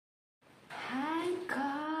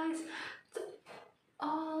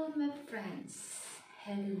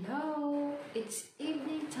Hello, it's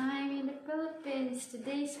evening time in the Philippines.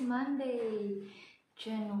 Today's Monday,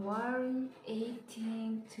 January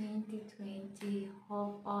 18, 2020.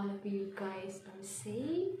 Hope all of you guys are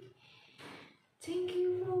safe. Thank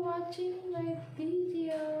you for watching my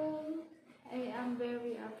video. I am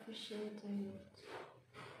very appreciated.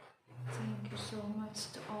 Thank you so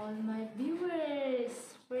much to all my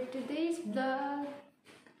viewers for today's vlog,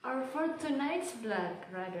 or for tonight's vlog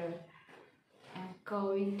rather. I'm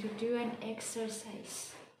going to do an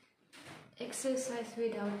exercise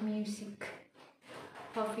without music.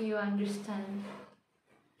 Hope you understand,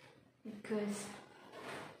 because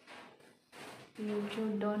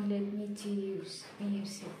YouTube don't let me to use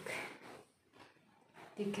music.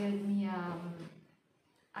 They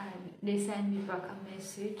send me back a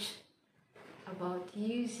message about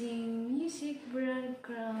using music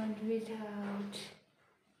background without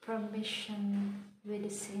permission with the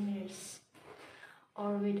singers,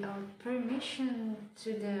 or without permission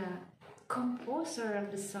to the composer of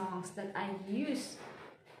the songs that I use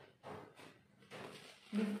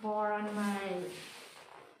before on my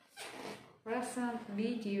recent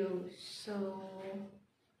videos. So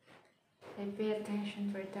I pay attention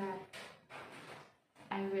for that.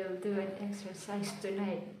 I will do an exercise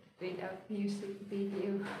tonight without music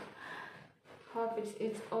video. Hope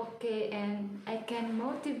it's okay and I can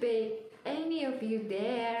motivate any of you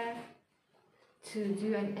there to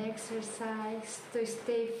do an exercise to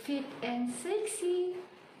stay fit and sexy.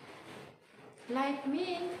 Like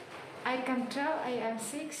me, I can tell I am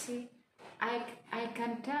sexy. I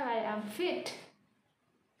can tell I am fit.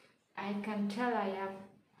 I can tell I am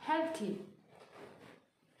healthy.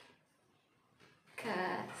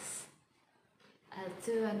 Cause I'll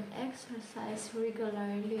do an exercise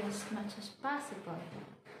regularly as much as possible.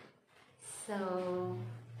 So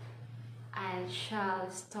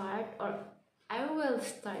I will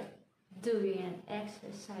start doing an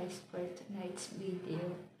exercise for tonight's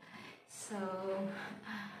video. So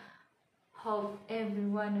hope every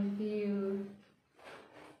one of you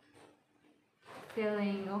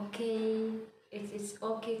feeling okay. It's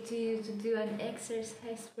okay to you to do an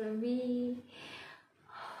exercise for me.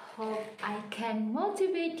 Hope I can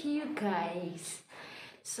motivate you guys.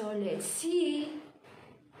 So let's see.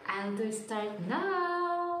 I'll do start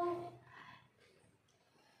now.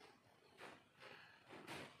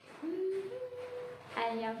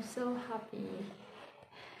 I am so happy.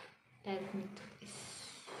 Let me do this.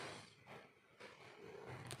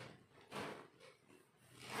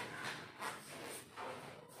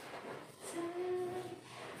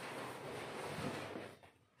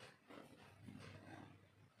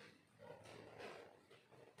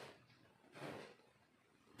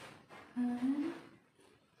 One,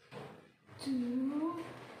 two,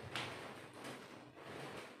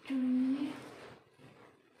 three,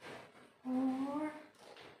 4,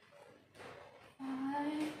 5,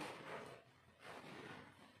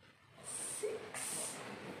 6,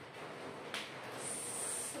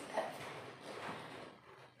 7,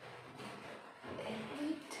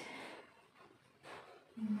 8,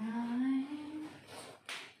 9,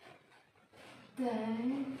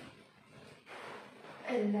 10,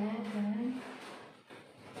 11,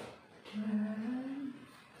 12,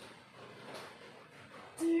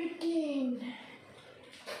 13,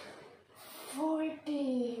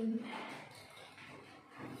 14,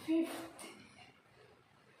 15,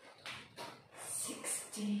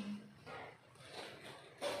 16,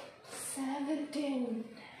 17,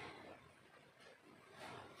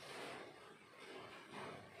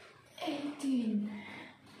 18,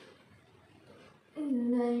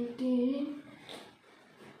 19,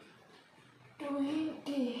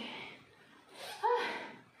 20.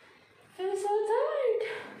 I'm so tired.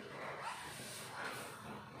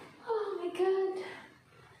 Oh my god.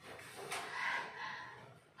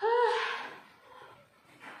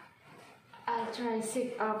 I'll try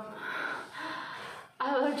sit up. I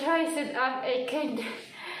will try sit up.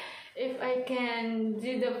 If I can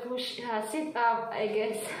do the push sit up, I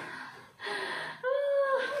guess.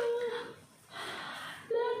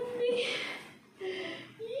 Let me.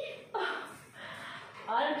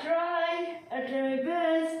 I'll try my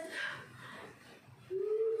best.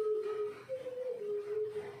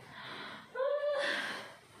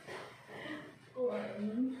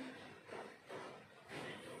 One,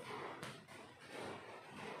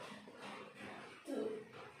 2,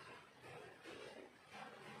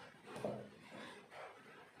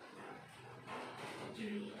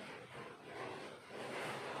 3.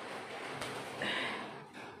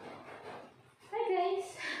 Hi guys.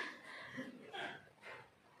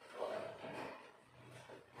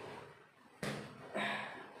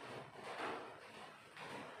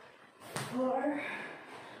 Four.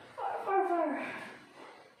 Four, four, four.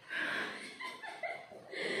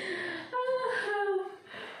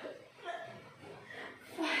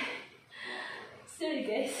 Sorry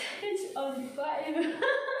guys, it's only 5.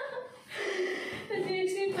 That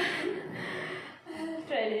makes me fun.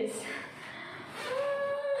 Try this.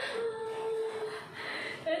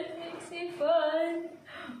 That makes me fun.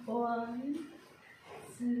 1,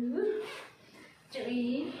 2,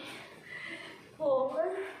 3,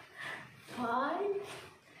 4, 5,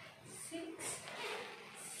 6,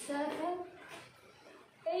 7,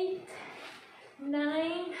 8,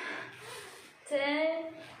 9, 10,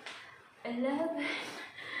 11,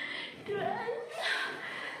 12,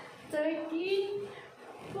 13,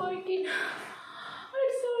 14.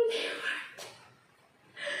 I'm so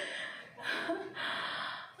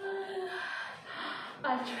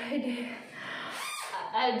tired.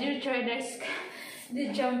 I do try this,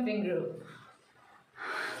 the jumping rope.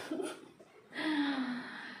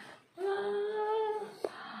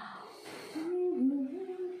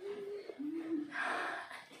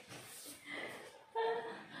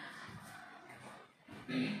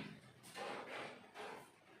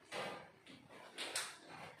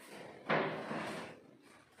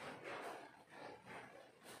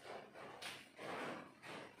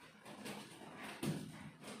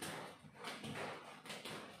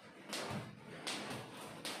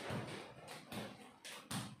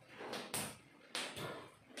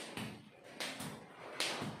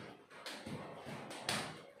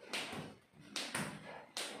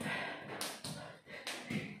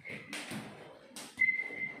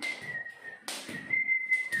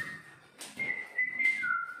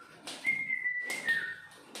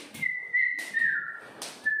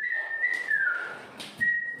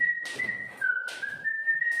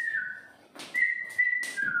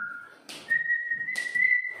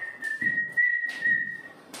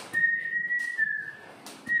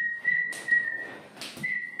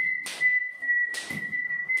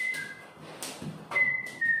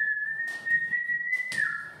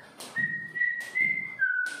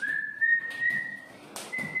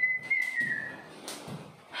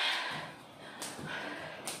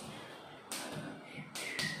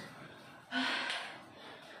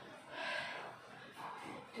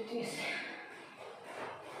 This.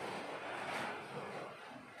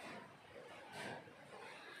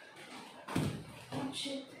 Oh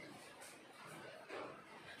shit.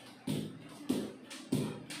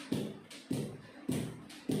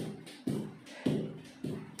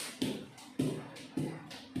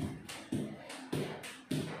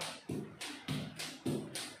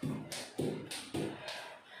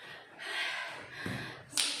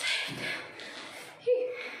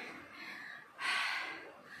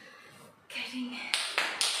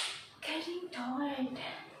 Getting tired.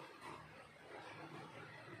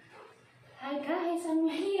 Hi guys, I'm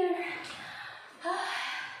here.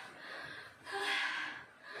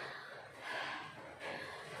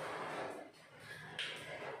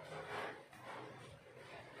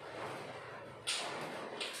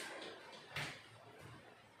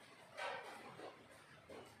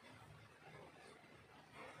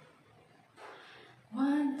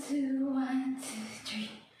 1, 2, 1, 2, 3.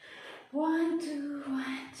 1, 2,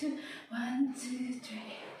 1, 2, 1, 2, 3.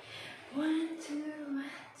 1, 2, 1,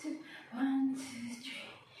 2, 1, 2, 3. 1, 2, 1, 2, 1, 2, 3.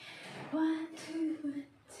 1, 2, 1,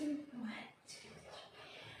 2, 1, 2, 3.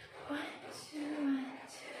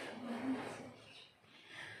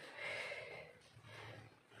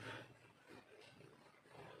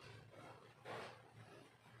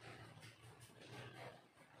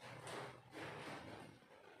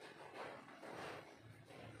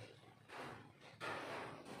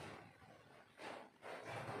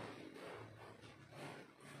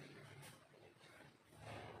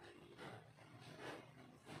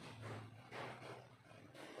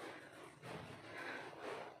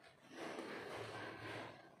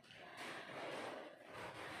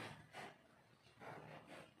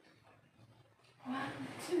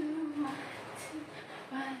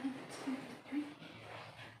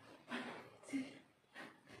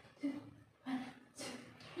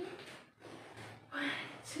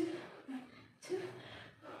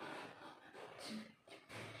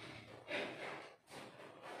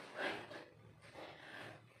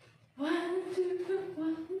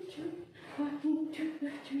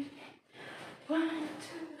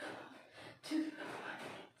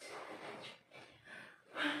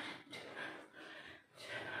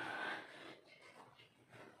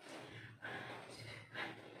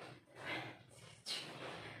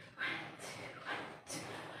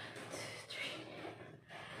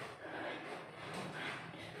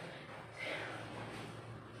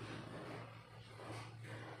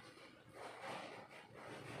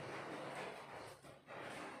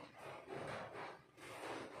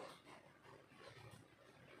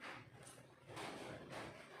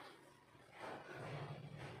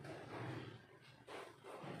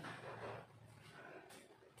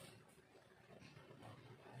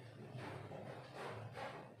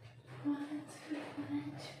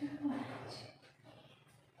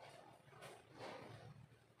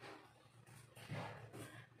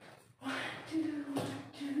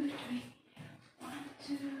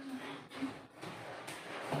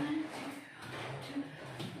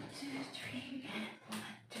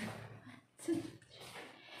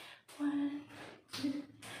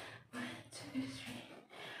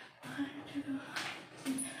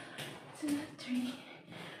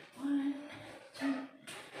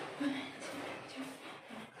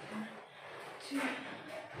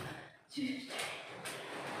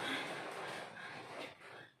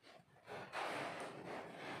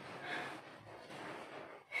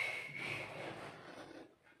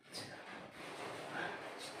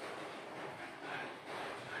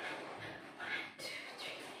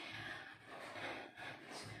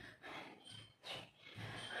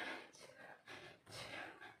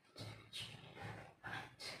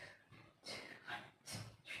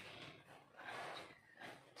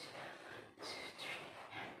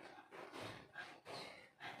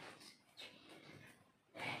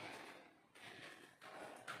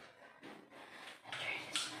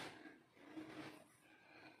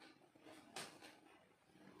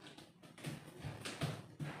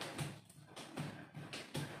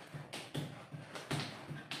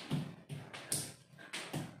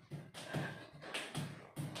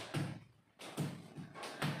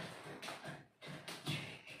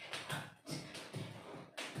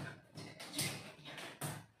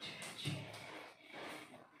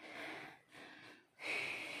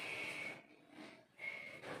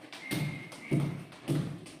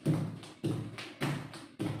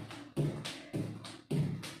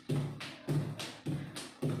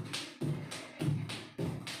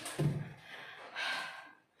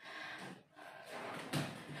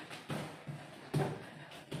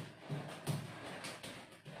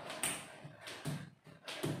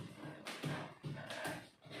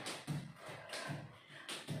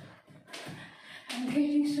 I'm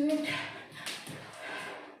getting sweat.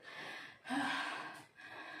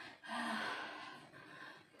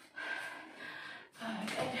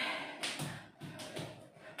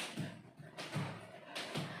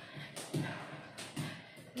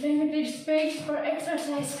 Limited space for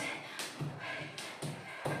exercise.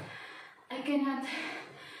 I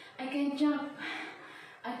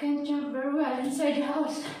can't jump very well inside the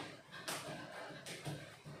house.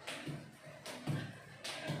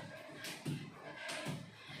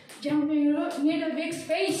 Jumping need a big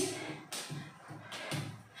space.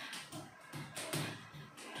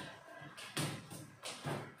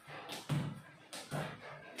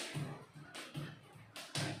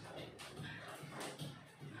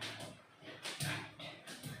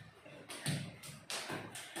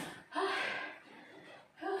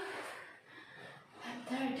 I'm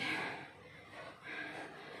tired.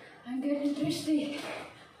 I'm getting thirsty.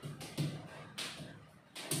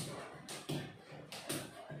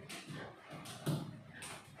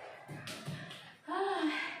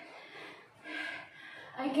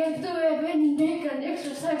 I can't do even make an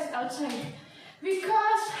exercise outside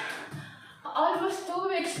because almost 2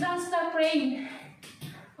 weeks non-stop rain.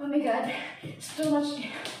 Oh my god, it's too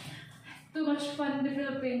much fun in the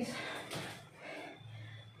Philippines.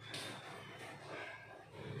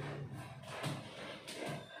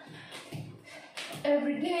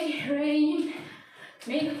 Every day rain,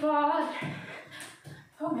 make flood.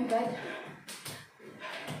 Oh my god,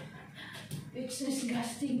 it's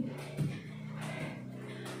disgusting.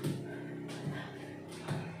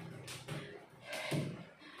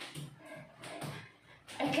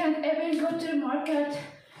 I can't even go to the market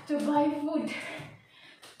to buy food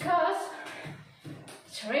because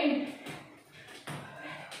it's rain.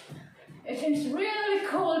 It is really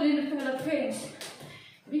cold in the Philippines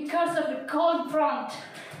because of the cold front.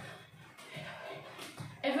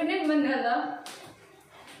 Even in Manila,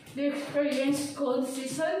 they experience cold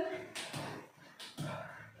season.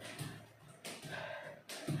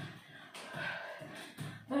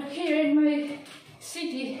 But here in my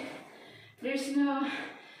city, there's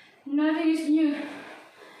nothing is new.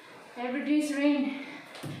 Every day is rain.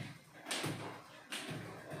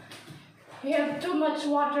 We have too much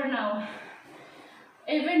water now.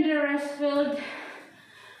 Even the rice field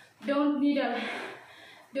don't need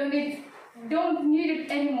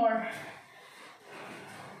it anymore.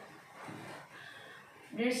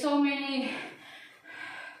 There's so many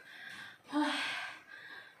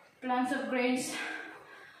plants of grains.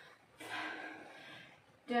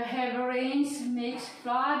 The heavy rains makes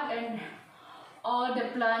flood and all the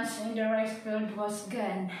plants in the rice field was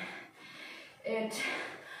gone. It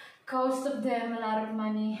cost of them a lot of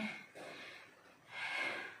money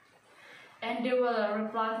and they will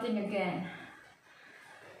replanting again.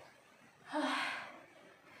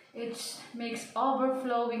 It makes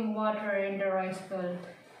overflowing water in the rice field.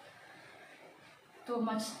 Too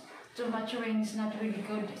much rain is not really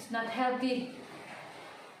good. It's not healthy.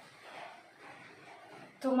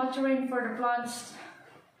 Too much rain for the plants.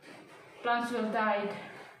 Plants will die.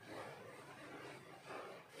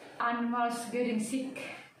 Animals getting sick.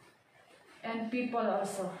 And people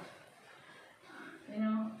also. You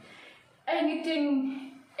know,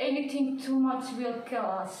 anything too much will kill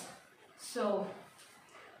us. So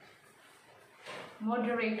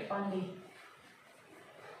moderate only.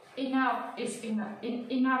 Enough is enough.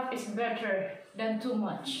 Enough is better than too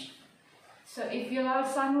much. So if you love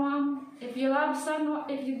someone, if you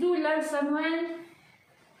do love someone,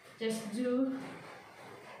 just do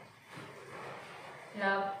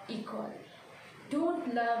love equal.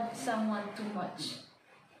 Don't love someone too much.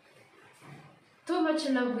 Too much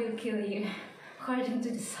love will kill you, according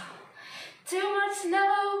to the song. Too much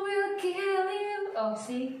love will kill you. Oh,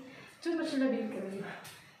 see? Too much love will kill you.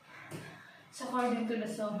 So according to the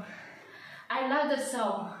song. I love the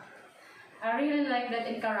song. I really like that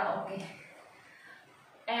in karaoke.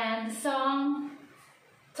 And the song,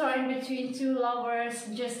 torn between two lovers,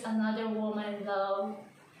 just another woman in love.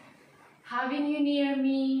 Having you near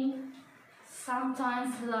me,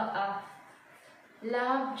 sometimes love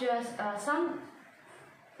just I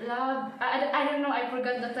don't know, I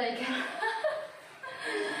forgot the title.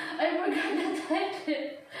 I forgot the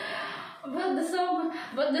title.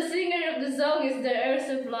 But the singer of the song is the Air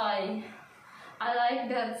Supply. I like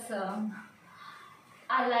that song.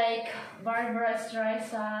 I like Barbara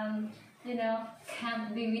Streisand, you know,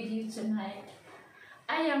 Can't Be With You Tonight.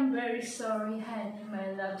 I am very sorry, honey,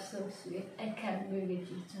 my love so sweet. I can't be with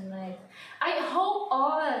you tonight. I hope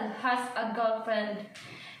all has a girlfriend,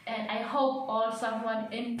 and I hope all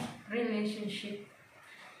someone in relationship.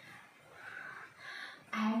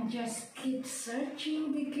 And just keep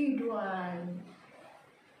searching the good one.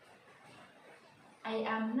 I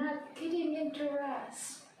am not getting into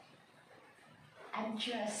rush. I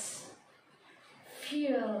just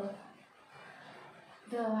feel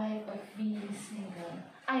the life of being single.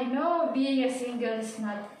 I know being a single is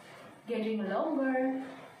not getting longer,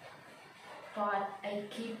 but I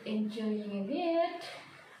keep enjoying it.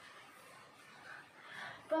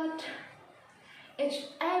 But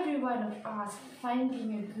it's every one of us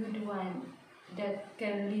finding a good one that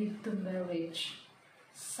can lead to marriage.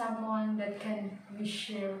 Someone that can we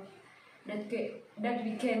share, that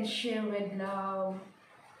we can share with love,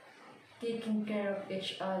 taking care of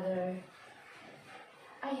each other.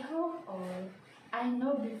 I hope all. I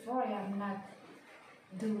know before I'm not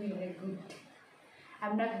doing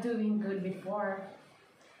good before,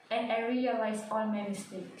 and I realized all my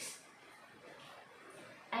mistakes.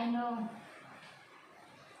 I know.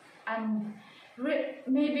 And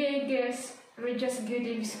maybe I guess we're just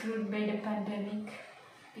getting screwed by the pandemic,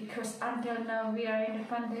 because until now we are in the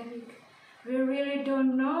pandemic. We really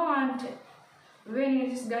don't know when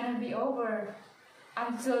it is gonna be over,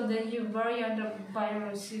 until the new variant of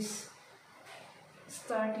virus is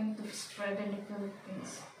starting to spread in the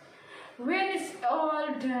Philippines. When it's all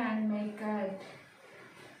done, my God,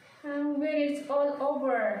 and when it's all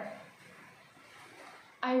over,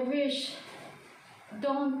 I wish,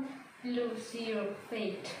 don't lose your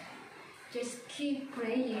faith. Just keep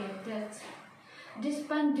praying that this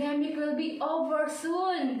pandemic will be over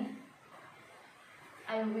soon.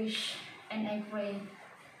 I wish and I pray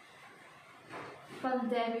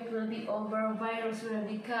pandemic will be over, virus will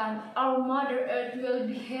be gone, our Mother Earth will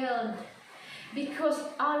be healed, because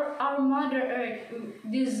our Mother Earth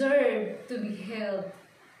deserves to be healed.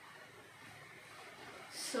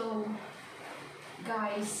 So,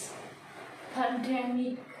 guys,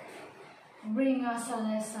 pandemic bring us a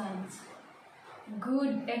lessons,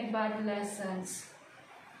 good and bad lessons.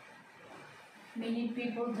 Many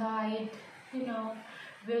people died, you know,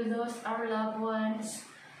 we lost our loved ones.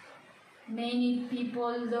 Many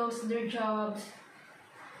people lost their jobs.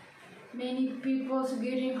 Many people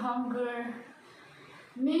getting hunger.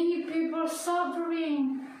 Many people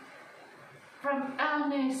suffering from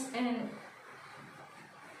illness and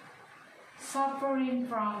suffering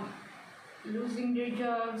from losing their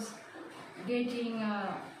jobs, getting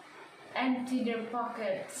empty their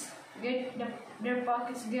pockets, their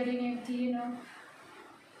pockets getting empty, you know.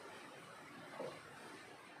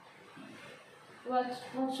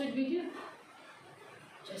 What should we do?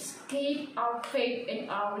 Just keep our faith in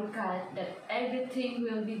our God that everything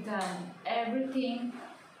will be done. Everything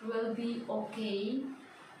will be okay.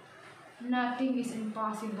 Nothing is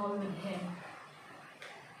impossible with Him.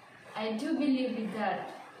 I do believe in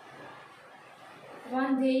that.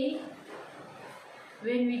 One day,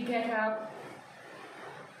 when we get up,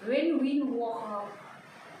 when we walk up,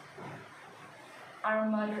 our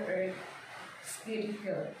Mother Earth still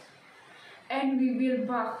healed. And we will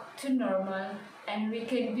back to normal, and we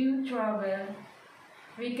can do travel.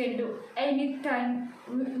 We can do anytime.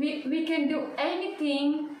 We can do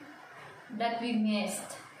anything that we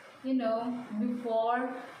missed. You know, before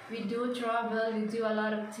we do travel, we do a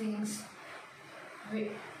lot of things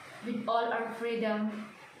with all our freedom.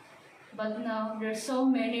 But now there's so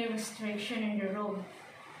many restrictions in the road.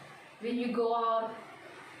 When you go out,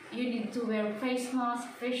 you need to wear face mask,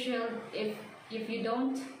 face shield. If you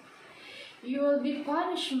don't, you will be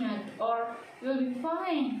punishment or you'll be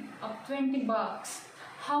fined of 20 bucks.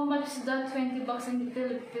 How much is that 20 bucks in the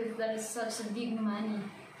Philippines? That is such a big money,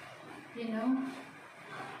 you know?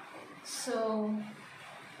 So,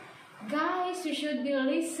 guys, you should be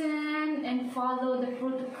listen and follow the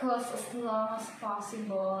protocols as long as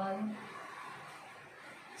possible.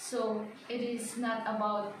 So, it is not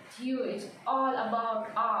about you, it's all about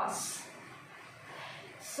us.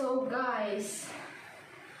 So, guys,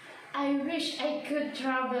 I wish I could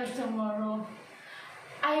travel tomorrow.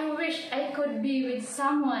 I wish I could be with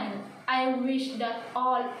someone. I wish that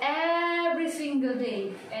every single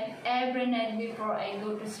day and every night before I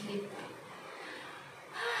go to sleep.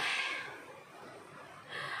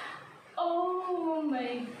 Oh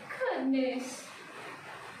my goodness.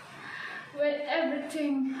 When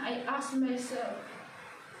everything, I ask myself,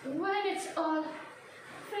 when it's all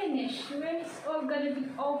finished, when it's all gonna be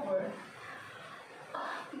over.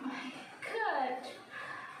 Oh my God.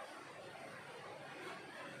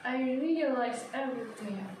 I realize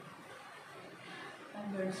everything.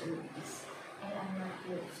 I'm very serious, and I'm not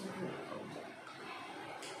good to do it.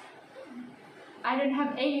 I don't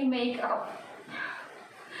have any makeup.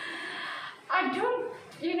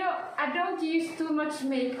 I don't use too much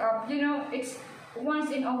makeup. You know, it's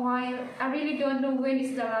once in a while. I really don't know when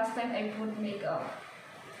is the last time I put makeup.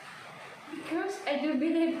 Because I do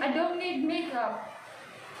believe I don't need makeup.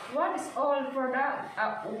 What is all for that?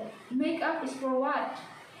 Makeup is for what?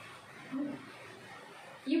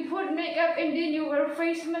 You put makeup and then you wear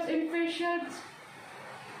face mask and face shields?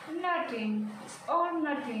 Nothing. It's all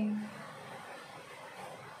nothing.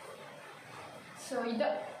 So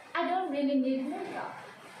I don't really need makeup.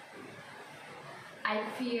 I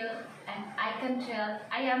feel and I can tell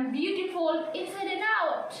I am beautiful inside and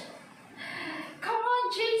out. Come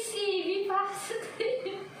on, JC, be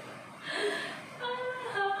positive.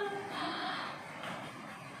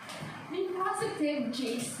 Be positive,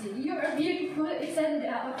 JC. You are beautiful inside and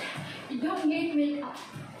out. You don't need makeup.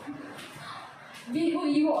 Be who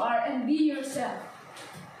you are and be yourself.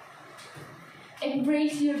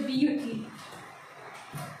 Embrace your beauty.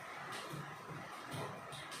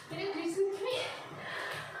 Can you listen to me?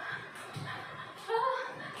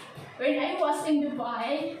 When I was in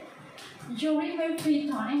Dubai, during my free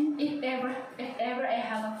time, if ever I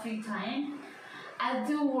have a free time, I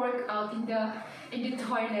do work out in the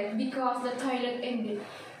toilet because the toilet in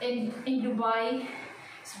Dubai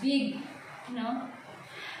is big, you know.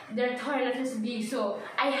 Their toilet is big, so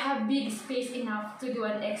I have big space enough to do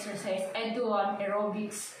an exercise. I do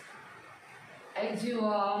aerobics. I do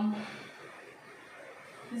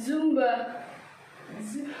Zumba.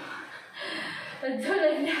 I do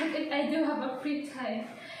like that, and I do have a free time.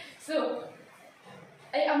 So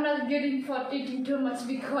I am not getting fat eating too much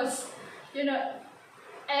because, you know,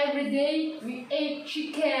 every day we ate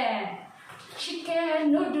chicken,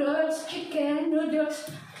 noodles.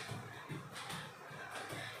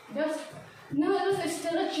 Noodles is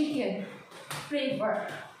still a chicken flavor.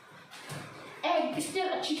 Egg is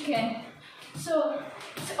still a chicken. So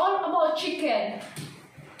it's all about chicken.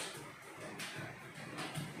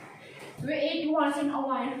 We eat once in a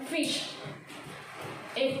while fish.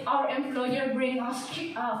 If our employer brings us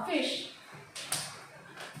fish,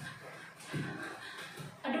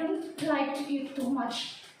 I don't like to eat too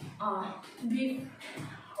much beef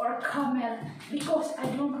or camel because I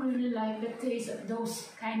don't really like the taste of those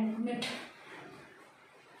kind of meat.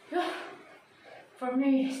 For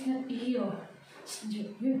me, it's not you. It's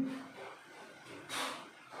you.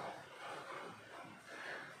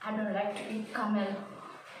 I don't like to eat camel.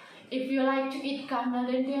 If you like to eat camel,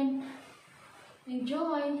 then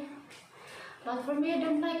enjoy. But for me, I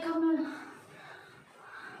don't like camel.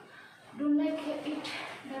 Don't like eat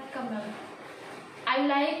that camel. I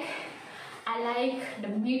like the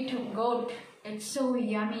meat of goat. It's so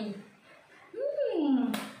yummy.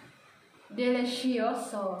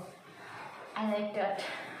 Delicioso. I like that.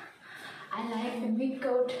 I like the meat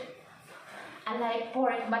goat. I like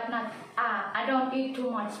pork, but not. I don't eat too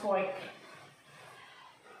much pork.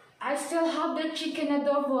 I still have the chicken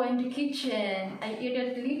adobo in the kitchen. I eat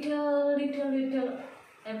it little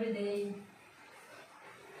every day.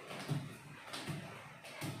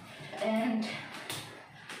 And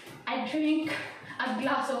I drink a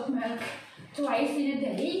glass of milk twice in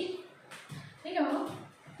a day. You know,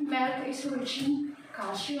 milk is rich in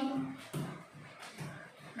calcium,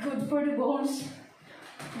 good for the bones,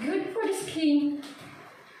 good for the skin.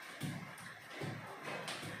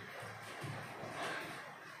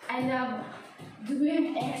 I love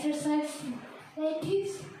doing exercise like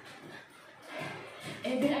this.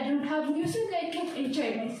 Even I don't have music, I can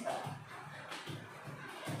enjoy myself.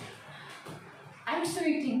 I'm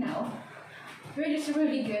sweating now. It is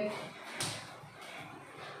really good.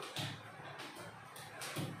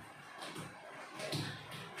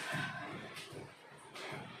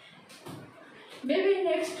 Maybe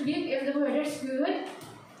next week, if the weather's good,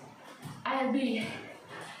 I'll be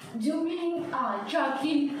doing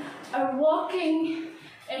jogging or walking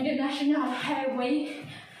in the national highway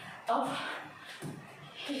of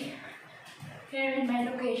here in my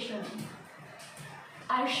location.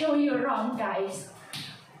 I'll show you around, guys.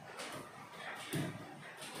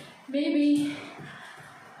 Maybe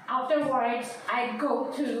afterwards I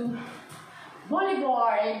go to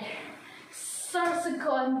Boulevard,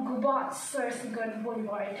 Sorsogon, Gubat, Sorsogon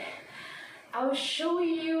Boulevard. I'll show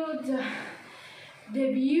you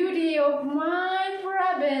the beauty of my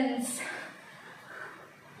province.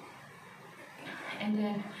 And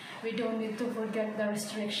then we don't need to forget the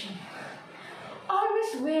restriction.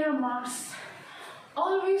 Always wear masks.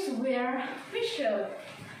 Always wear face shield.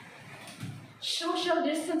 Social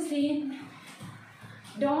distancing.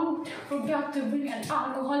 Don't forget to bring an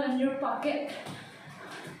alcohol in your pocket.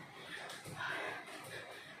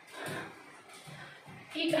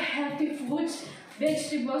 Eat healthy foods,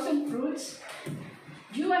 vegetables and fruits.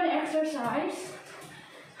 Do an exercise.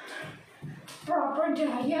 Proper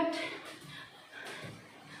diet.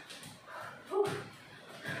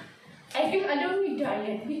 I don't need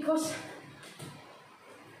diet because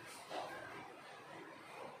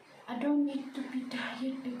I don't need to be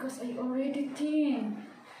diet because I already thin.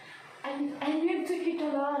 I need to eat a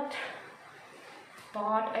lot,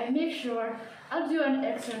 but I make sure I'll do an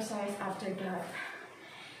exercise after that.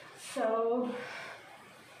 So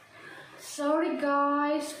sorry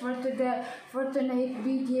guys for tonight's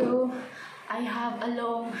video. I have a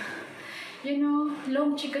long,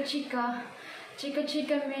 long chica chica. Chica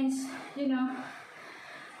chica means,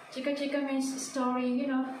 chica chica means story,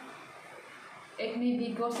 It may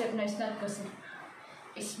be gossip, no, it's not gossip.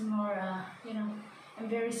 It's more, I'm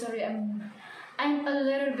very sorry. I'm a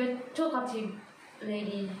little bit talkative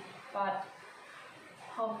lady, but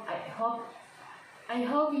I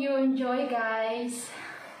hope you enjoy, guys.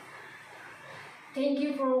 Thank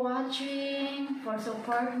you for watching, for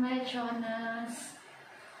support my channels.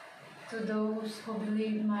 To those who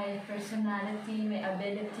believe my personality, my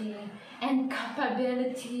ability, and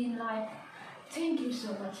capability in life, thank you so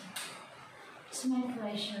much. It's my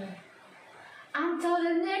pleasure. Until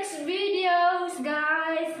the next videos,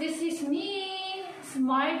 guys, this is me,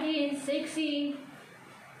 smarty and sexy.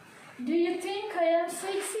 Do you think I am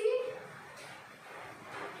sexy?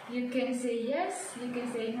 You can say yes, you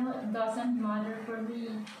can say no, it doesn't matter for me.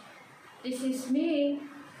 This is me,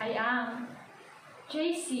 I am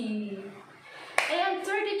JC. I am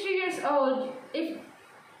 33 years old. If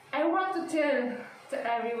I want to tell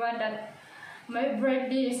to everyone that my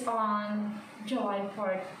birthday is on July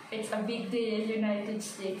 4th. It's a big day in the United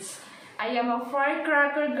States. I am a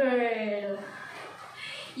firecracker girl.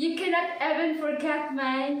 You cannot even forget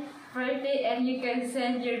my birthday, and you can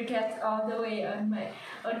send your cats all the way on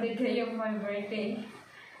the day of my birthday.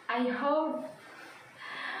 I hope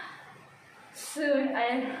soon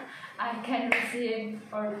I can receive,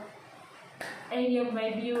 or any of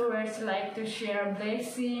my viewers like to share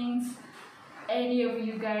blessings. Any of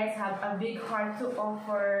you guys have a big heart to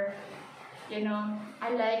offer. I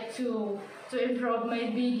like to improve my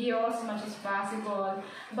video as much as possible.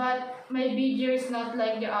 But my video is not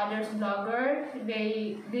like the others blogger.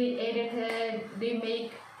 They edited, they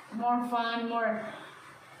make more fun,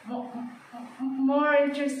 more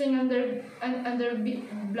interesting on their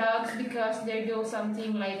blogs, because they do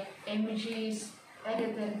something like emojis,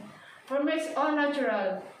 edited. For me, it's all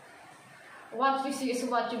natural. What you see is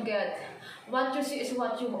what you get. What you see is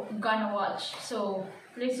what you gonna watch. So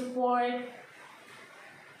please support.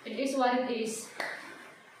 It is what it is.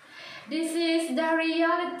 This is the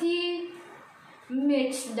reality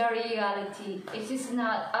meets the reality. It is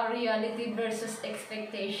not a reality versus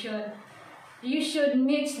expectation. You should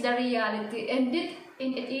mix the reality, and it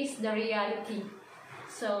is the reality.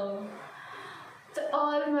 So To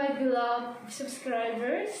all my beloved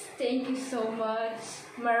subscribers, thank you so much.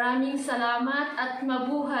 Maraming salamat at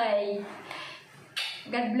mabuhay.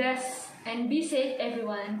 God bless and be safe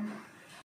everyone.